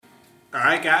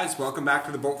Alright guys, welcome back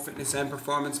to the Bolt Fitness and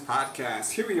Performance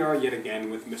Podcast. Here we are yet again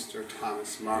with Mr.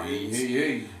 Thomas Martins.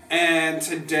 Hey. And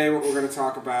today what we're going to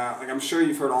talk about, I'm sure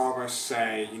you've heard all of us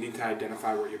say, you need to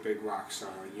identify what your big rocks are.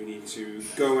 You need to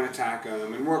go and attack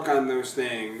them and work on those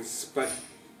things. But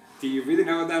do you really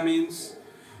know what that means?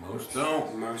 Most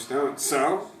don't. Most don't.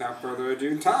 So, without further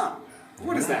ado, Tom,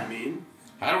 what does that mean?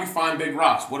 How do we find big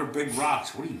rocks? What are big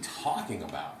rocks? What are you talking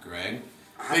about, Greg?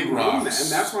 Big rocks.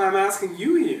 And that's why I'm asking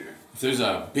you here. If there's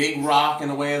a big rock in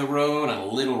the way of the road and a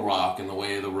little rock in the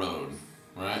way of the road,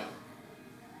 right?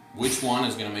 Which one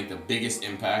is going to make the biggest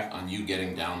impact on you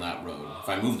getting down that road? If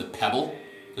I move the pebble,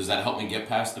 does that help me get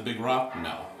past the big rock?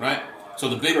 No, right? So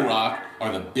the big rock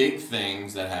are the big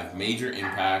things that have major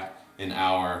impact in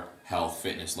our health,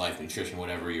 fitness, life, nutrition,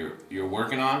 whatever you're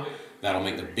working on. That'll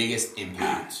make the biggest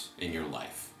impact in your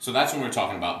life. So that's when we're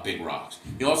talking about big rocks.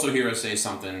 You'll also hear us say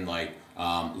something like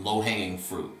low-hanging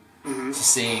fruit. Mm-hmm. It's the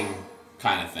same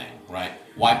kind of thing, right?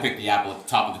 Why pick the apple at the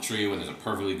top of the tree when there's a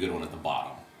perfectly good one at the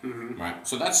bottom, right?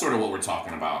 So that's sort of what we're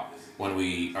talking about when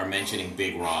we are mentioning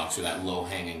big rocks or that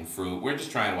low-hanging fruit. We're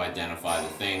just trying to identify the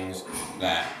things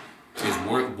that is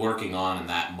worth working on in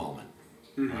that moment.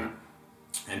 Mm-hmm. Right?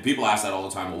 And people ask that all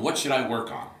the time, well, what should I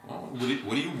work on? Well,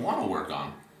 what do you want to work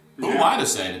on? Who am I to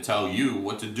say to tell you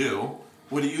what to do?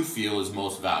 What do you feel is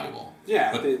most valuable?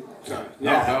 Yeah. But,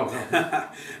 No.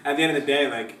 At the end of the day,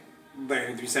 like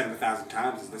we said it 1,000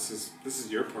 times, this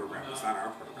is your program. It's not our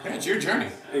program. Yeah, it's your journey.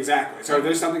 Exactly. So if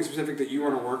there's something specific that you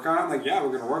want to work on, we're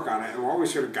going to work on it, and we're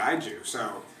always here to guide you.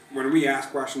 So when we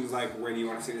ask questions like, where do you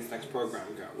want to see this next program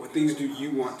go? What things do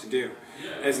you want to do?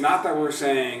 It's not that we're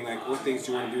saying, like, what things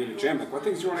do you want to do in the gym? Like, what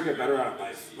things do you want to get better at in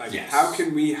life? Like, How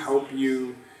can we help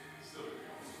you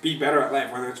be better at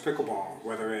life, whether it's pickleball,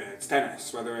 whether it's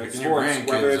tennis, whether it's sports,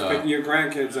 whether it's picking your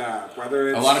grandkids up, whether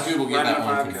it's... A lot of people get that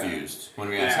one confused when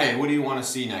we ask, hey, what do you want to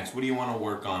see next? What do you want to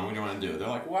work on? What do you want to do? They're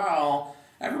like, well,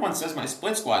 everyone says my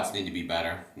split squats need to be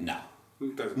better. No.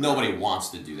 Nobody wants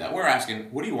to do that. We're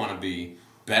asking, what do you want to be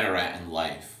better at in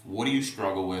life? What do you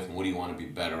struggle with, and what do you want to be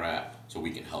better at so we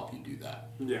can help you do that?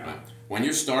 Yeah. Right? When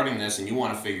you're starting this and you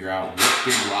want to figure out what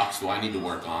big rocks do I need to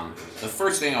work on, the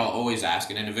first thing I'll always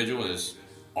ask an individual is,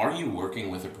 are you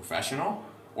working with a professional,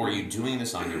 or are you doing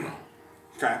this on your own?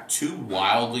 Okay. Two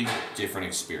wildly different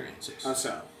experiences. How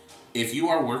so? If you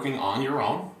are working on your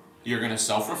own, you're going to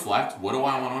self-reflect, what do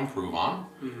I want to improve on?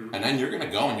 Mm-hmm. And then you're going to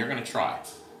go and you're going to try.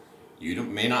 You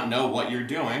may not know what you're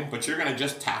doing, but you're going to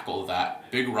just tackle that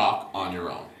big rock on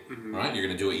your own. Mm-hmm. Right? You're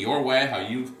going to do it your way, how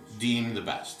you deem the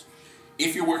best.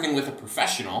 If you're working with a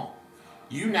professional,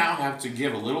 you now have to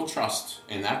give a little trust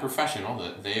in that professional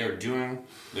that they are doing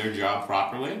their job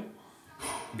properly,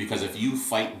 because if you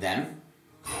fight them,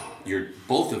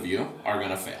 both of you are going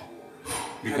to fail.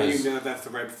 How do you know if that's the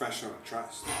right professional to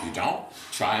trust? You don't.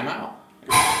 Try them out.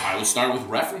 I would start with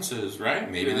references, right?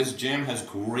 Maybe this gym has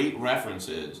great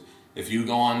references. If you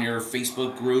go on your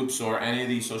Facebook groups or any of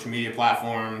these social media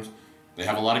platforms, they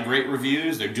have a lot of great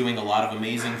reviews. They're doing a lot of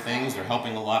amazing things. They're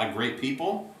helping a lot of great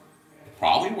people.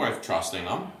 Probably worth trusting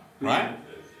them, right?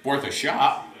 Mm-hmm. Worth a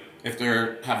shot. If they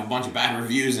have a bunch of bad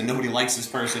reviews and nobody likes this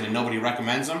person and nobody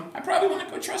recommends them, I probably wouldn't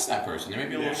go trust that person. They may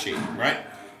be a little shady, right?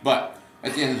 But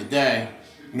at the end of the day,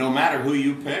 no matter who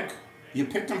you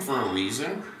picked them for a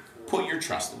reason. Put your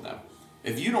trust in them.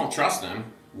 If you don't trust them,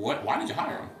 why did you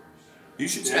hire them? You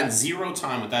should spend zero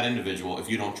time with that individual if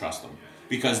you don't trust them.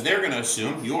 Because they're going to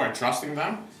assume you are trusting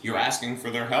them, you're asking for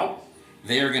their help,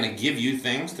 they are going to give you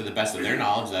things to the best of their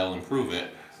knowledge that will improve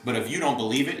it. But if you don't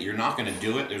believe it, you're not going to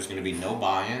do it. There's going to be no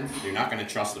buy-in. You're not going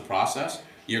to trust the process.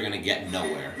 You're going to get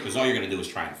nowhere. Because all you're going to do is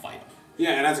try and fight them.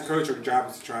 Yeah, and as a coach, your job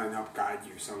is to try and help guide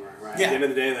you somewhere, right? Yeah. At the end of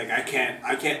the day, like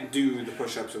I can't do the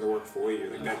push-ups or the work for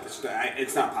you. Like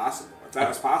it's not possible. If that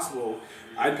was possible,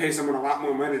 I'd pay someone a lot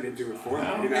more money to do it for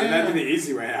me. That'd be the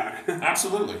easy way out.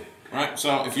 Absolutely. Right?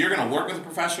 So if you're going to work with a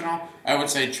professional, I would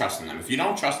say trust in them. If you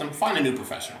don't trust them, find a new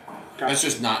professional. Okay. That's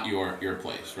just not your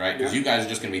place, right? Because you guys are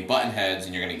just going to be butting heads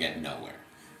and you're going to get nowhere,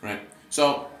 right?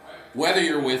 So whether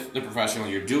you're with the professional,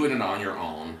 you're doing it on your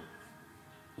own,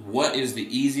 what is the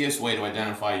easiest way to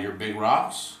identify your big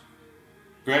rocks?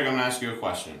 Greg, I'm going to ask you a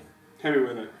question. Hit me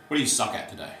with it. What do you suck at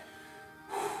today?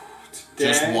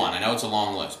 Today? Just one. I know it's a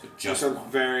long list, but just one. It's a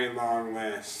very long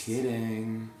list.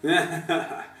 Kidding.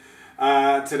 Today,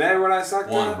 what I sucked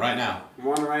at? One right now.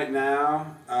 One right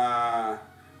now.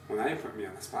 Well, now you put me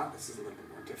on the spot. This is a little bit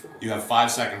more difficult. You have 5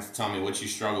 seconds to tell me what you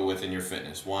struggle with in your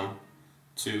fitness. 1,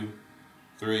 2,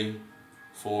 3,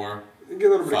 4, Get a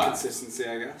little bit 5. of consistency,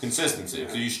 I guess. Consistency. Yeah.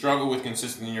 So you struggle with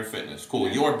consistency in your fitness. Cool.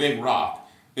 Your big rock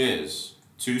is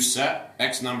to set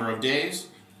X number of days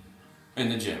in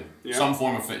the gym. Yeah. Some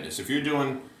form of fitness. If you're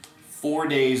doing 4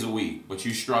 days a week, but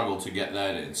you struggle to get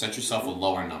that in. Set yourself a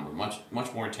lower number,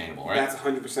 much more attainable, right? That's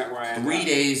 100% where I am. 3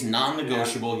 days,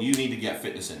 non-negotiable, you need to get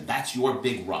fitness in. That's your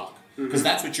big rock. Because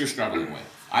that's what you're struggling with.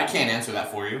 I can't answer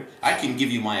that for you. I can give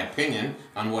you my opinion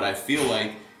on what I feel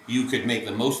like you could make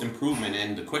the most improvement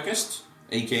in the quickest,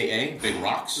 aka big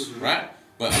rocks, right?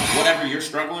 But whatever you're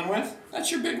struggling with,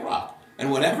 that's your big rock. And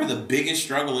whatever the biggest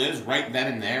struggle is right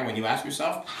then and there when you ask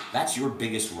yourself, that's your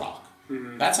biggest rock.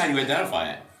 That's how you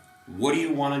identify it. What do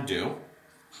you want to do?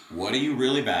 What are you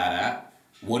really bad at?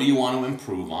 What do you want to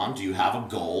improve on? Do you have a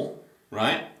goal,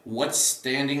 right? What's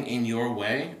standing in your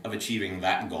way of achieving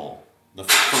that goal? The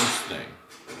first thing.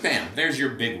 Bam, there's your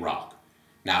big rock.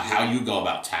 Now, how you go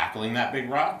about tackling that big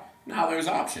rock? Now there's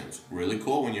options. Really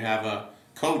cool when you have a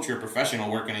coach or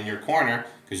professional working in your corner,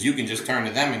 because you can just turn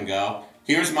to them and go,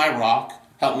 here's my rock,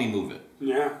 help me move it.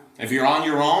 Yeah. If you're on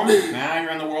your own, now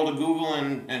you're in the world of Google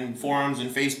and forums and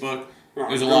Facebook.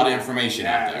 There's a lot of information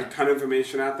out there. A ton of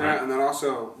information out there. Right. And then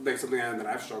also, like something that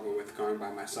I've struggled with going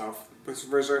by myself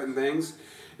for certain things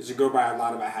is you go by a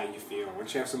lot about how you feel.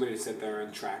 Once you have somebody to sit there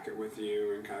and track it with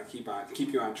you and kind of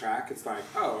keep you on track, it's like,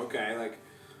 oh, okay, like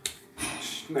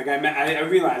I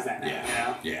realize that now. Yeah, You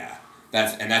know? yeah.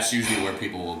 That's usually where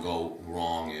people will go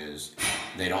wrong, is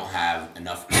they don't have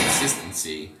enough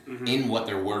consistency in what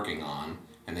they're working on,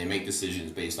 and they make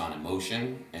decisions based on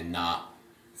emotion and not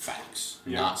facts,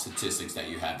 not statistics that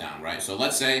you have down, right? So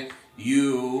let's say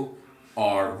you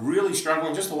are really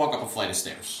struggling just to walk up a flight of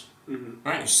stairs,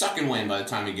 right? You're sucking wind by the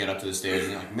time you get up to the stairs,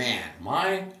 and you're like, man,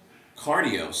 my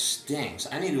cardio stinks.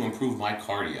 I need to improve my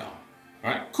cardio.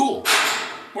 All right, cool.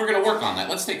 We're going to work on that.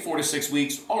 Let's take 4 to 6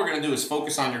 weeks. All we're going to do is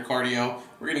focus on your cardio.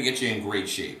 We're going to get you in great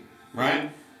shape, right?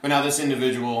 But now this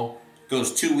individual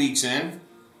goes 2 weeks in.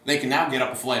 They can now get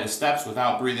up a flight of steps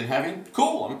without breathing heavy.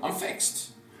 Cool, I'm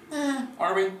fixed.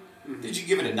 Are we? Did you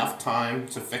give it enough time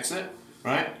to fix it,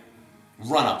 right?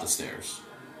 Run up the stairs.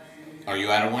 Are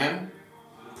you at a win?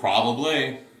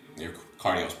 Probably. Your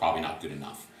cardio is probably not good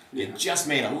enough. You just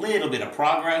made a little bit of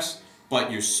progress,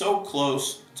 but you're so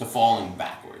close to falling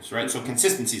backwards, right? So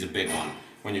consistency is a big one.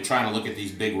 When you're trying to look at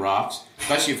these big rocks,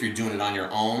 especially if you're doing it on your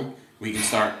own, we can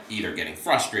start either getting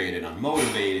frustrated,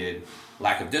 unmotivated,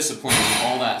 lack of discipline,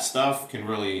 all that stuff can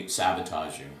really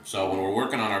sabotage you. So when we're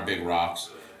working on our big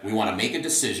rocks, we want to make a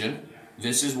decision.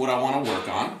 This is what I want to work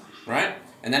on, right?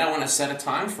 And then I want to set a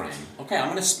time frame. Okay, I'm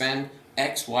going to spend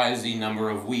X, Y, Z number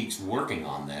of weeks working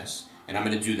on this, and I'm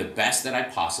going to do the best that I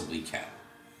possibly can.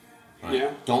 Right?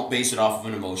 Yeah. Don't base it off of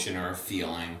an emotion or a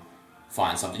feeling.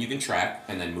 Find something you can track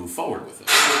and then move forward with it.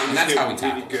 And that's how we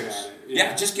tackle this.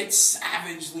 Yeah, just get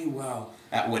savagely well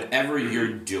at whatever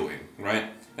you're doing, right?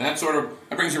 And that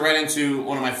brings you right into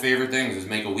one of my favorite things, is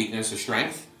make a weakness a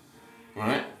strength,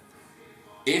 right?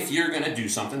 If you're going to do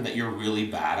something that you're really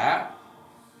bad at,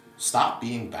 stop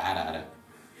being bad at it.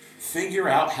 Figure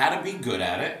out how to be good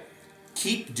at it.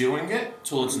 Keep doing it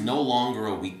till it's no longer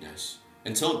a weakness.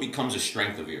 Until it becomes a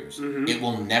strength of yours. It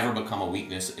will never become a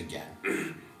weakness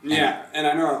again. Yeah, and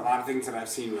I know a lot of things that I've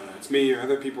seen, whether it's me or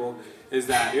other people, is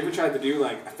that you ever tried to do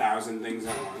like 1,000 things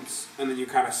at once, and then you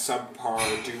kind of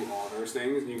subpar do all those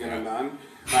things, and you get them done,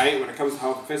 right? When it comes to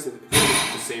health and fitness,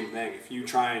 it's the same thing. If you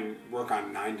try and work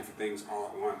on 9 different things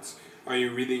all at once, are you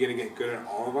really going to get good at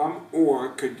all of them? Or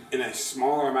could, in a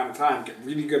smaller amount of time, get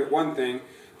really good at one thing,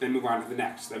 then move on to the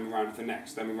next, then move on to the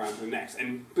next, then move on to the next,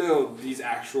 and build these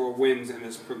actual wins in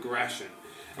this progression.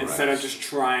 Instead of just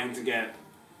trying to get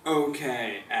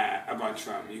okay at a bunch of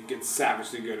them. You get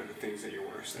savagely good at the things that you're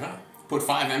worst at. Yeah. Put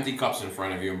 5 empty cups in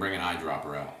front of you and bring an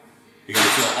eyedropper out. You're going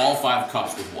to fill all 5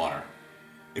 cups with water.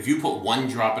 If you put 1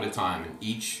 drop at a time in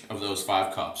each of those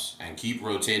 5 cups and keep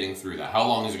rotating through that, how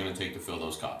long is it going to take to fill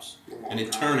those cups? An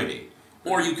eternity.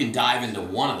 Or you can dive into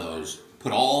one of those,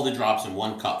 put all the drops in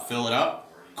 1 cup, fill it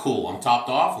up. Cool, I'm topped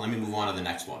off. Let me move on to the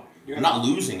next one. I'm not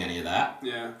losing any of that.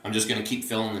 Yeah. I'm just going to keep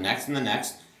filling the next and the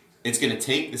next. It's going to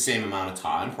take the same amount of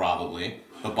time, probably,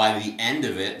 but by the end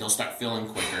of it, they'll start filling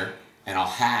quicker, and I'll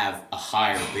have a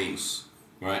higher base,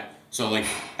 right? So, like,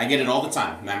 I get it all the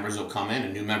time. Members will come in,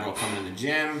 a new member will come in the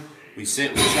gym, we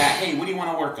sit, we chat, hey, what do you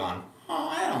want to work on? Oh,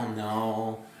 I don't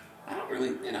know. I don't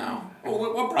really,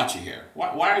 Well, what brought you here?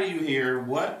 Why are you here?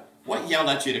 What yelled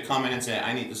at you to come in and say,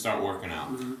 I need to start working out?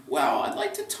 Well, I'd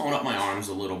like to tone up my arms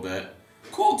a little bit.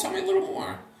 Cool, tell me a little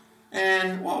more.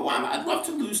 And, well, I'd love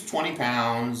to lose 20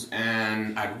 pounds,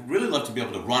 and I'd really love to be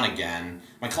able to run again.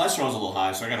 My cholesterol's a little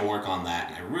high, so I got to work on that.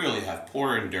 And I really have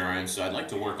poor endurance, so I'd like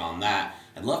to work on that.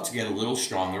 I'd love to get a little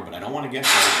stronger, but I don't want to get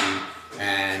bulky.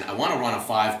 And I want to run a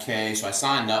 5K, so I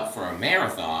signed up for a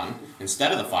marathon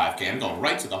instead of the 5K. I'm going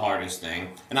right to the hardest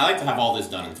thing, and I like to have all this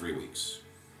done in 3 weeks.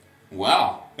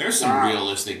 Well, There's some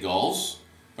realistic goals.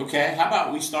 Okay, how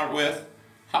about we start with,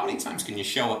 how many times can you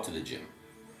show up to the gym?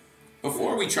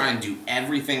 Before we try and do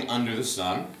everything under the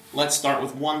sun, let's start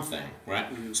with one thing, right?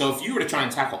 Mm-hmm. So if you were to try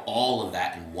and tackle all of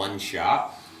that in one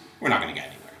shot, we're not going to get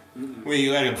anywhere. Mm-hmm. Well,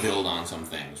 you got to build on some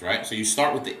things, right? So you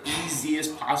start with the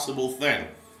easiest possible thing.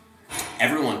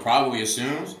 Everyone probably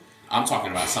assumes I'm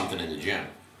talking about something in the gym.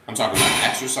 I'm talking about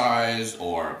exercise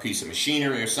or a piece of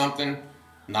machinery or something.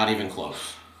 Not even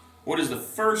close. What is the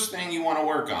first thing you want to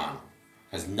work on?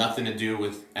 Has nothing to do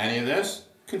with any of this.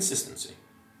 Consistency.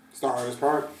 It's the hardest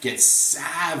part. Get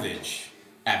savage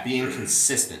at being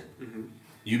consistent. Mm-hmm.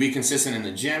 You be consistent in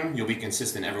the gym, you'll be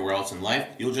consistent everywhere else in life.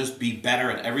 You'll just be better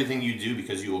at everything you do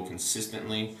because you will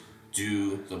consistently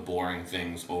do the boring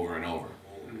things over and over.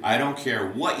 Mm-hmm. I don't care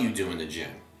what you do in the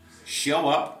gym. Show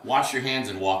up, wash your hands,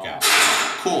 and walk out.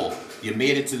 Cool. You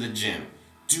made it to the gym.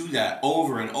 Do that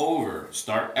over and over.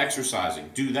 Start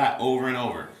exercising. Do that over and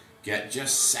over. Get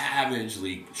just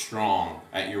savagely strong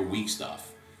at your weak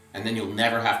stuff. And then you'll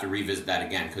never have to revisit that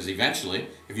again. Because eventually,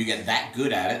 if you get that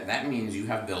good at it, that means you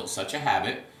have built such a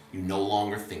habit, you no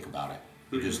longer think about it.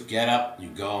 You just get up, you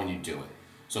go, and you do it.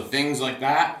 So things like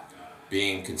that,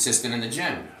 being consistent in the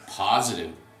gym,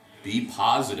 positive. Be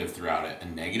positive throughout it. A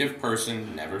negative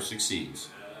person never succeeds.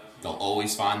 They'll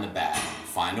always find the bad.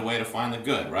 Find a way to find the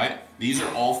good, right? These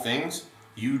are all things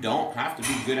you don't have to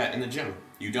be good at in the gym.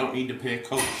 You don't need to pay a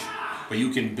coach. But you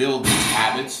can build these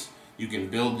habits. You can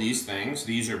build these things.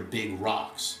 These are big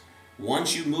rocks.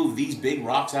 Once you move these big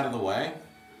rocks out of the way,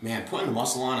 man, putting the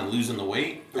muscle on and losing the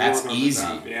weight, that's easy.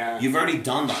 Yeah. You've already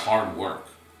done the hard work,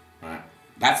 right?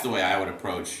 That's the way I would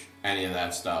approach any of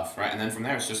that stuff, right? And then from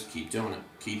there, it's just keep doing it.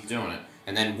 Keep doing it.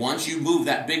 And then once you move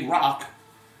that big rock,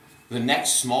 the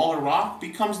next smaller rock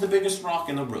becomes the biggest rock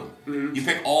in the room. Mm-hmm. You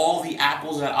pick all the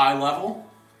apples at eye level,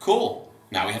 cool.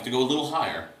 Now we have to go a little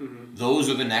higher. Mm-hmm. Those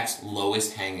are the next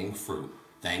lowest hanging fruit.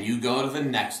 Then you go to the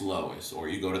next lowest, or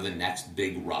you go to the next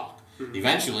big rock. Mm-hmm.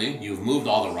 Eventually, you've moved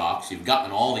all the rocks, you've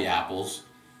gotten all the apples,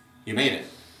 you made it.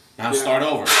 Now start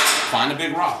over. Find a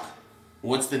big rock.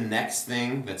 What's the next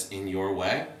thing that's in your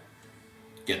way?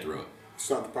 Get through it.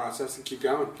 Start the process and keep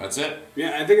going. That's it.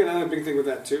 Yeah, I think another big thing with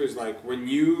that too is like when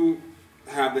you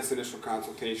have this initial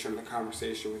consultation, the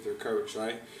conversation with your coach,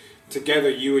 right?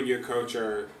 Together, you and your coach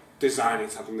are designing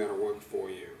something that'll work for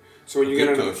you. So when you get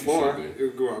on the floor, a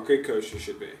good coach you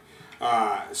should be.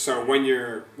 So when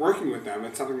you're working with them,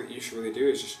 it's something that you should really do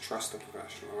is just trust the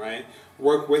professional, right?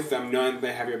 Work with them knowing that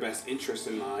they have your best interest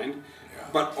in mind. Yeah.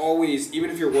 But always, even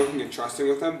if you're working and trusting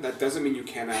with them, that doesn't mean you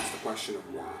can't ask the question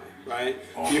of why, right?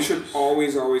 Always. You should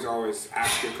always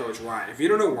ask your coach why. If you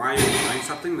don't know why you're doing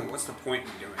something, then what's the point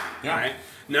in doing it, right?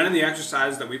 None of the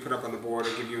exercises that we put up on the board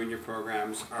or give you in your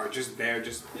programs are just there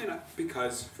just,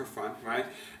 because for fun, right?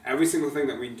 Every single thing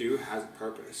that we do has a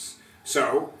purpose.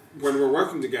 So when we're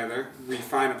working together, we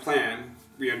find a plan,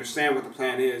 we understand what the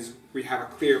plan is, we have a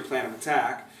clear plan of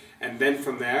attack, and then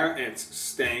from there, it's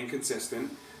staying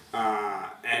consistent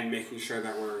and making sure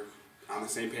that we're on the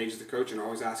same page as the coach and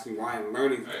always asking why and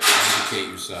learning things. Educate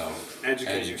yourself.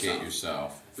 Educate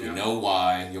yourself. If you know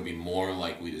why, you'll be more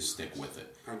likely to stick with it.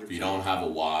 100%. If you don't have a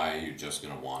why, you're just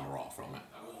going to wander off from it.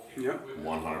 Yep.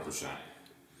 100%.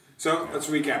 So let's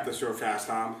recap this real fast,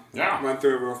 Tom. Yeah. Run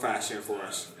through it real fast here for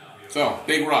us. So,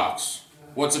 big rocks.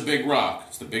 What's a big rock?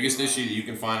 It's the biggest issue that you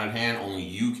can find at hand. Only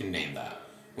you can name that.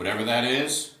 Whatever that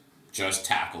is, just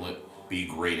tackle it. Be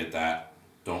great at that.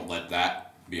 Don't let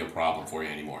that be a problem for you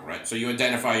anymore, right? So you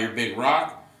identify your big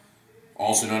rock,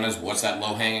 also known as what's that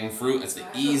low-hanging fruit. That's the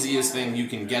easiest thing you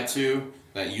can get to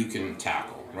that you can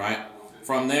tackle, right?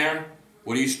 From there,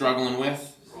 what are you struggling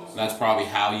with? That's probably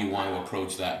how you want to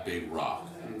approach that big rock.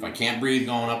 If I can't breathe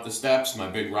going up the steps, my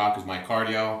big rock is my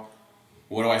cardio.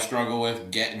 What do I struggle with?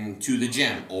 Getting to the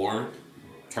gym or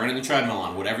turning the treadmill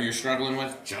on. Whatever you're struggling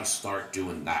with, just start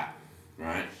doing that,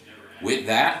 right? With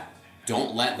that,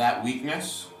 don't let that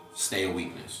weakness stay a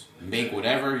weakness. Make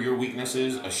whatever your weakness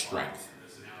is a strength.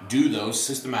 Do those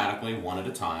systematically, one at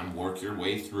a time. Work your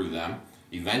way through them.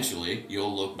 Eventually,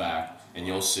 you'll look back and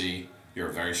you'll see you're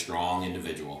a very strong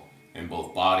individual in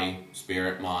both body,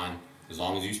 spirit, mind. As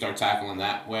long as you start tackling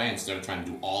that way instead of trying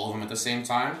to do all of them at the same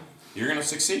time, you're going to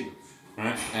succeed.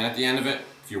 Right? And at the end of it,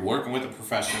 if you're working with a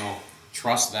professional,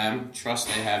 trust them, trust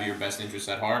they have your best interests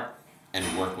at heart,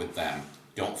 and work with them.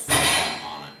 Don't fight them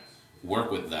on it.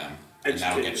 Work with them, and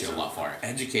that'll get you a lot farther.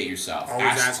 Educate yourself.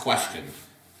 Always ask questions.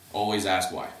 Always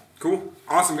ask why. Cool.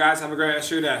 Awesome, guys. Have a great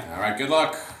rest of your day. All right, good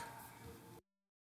luck.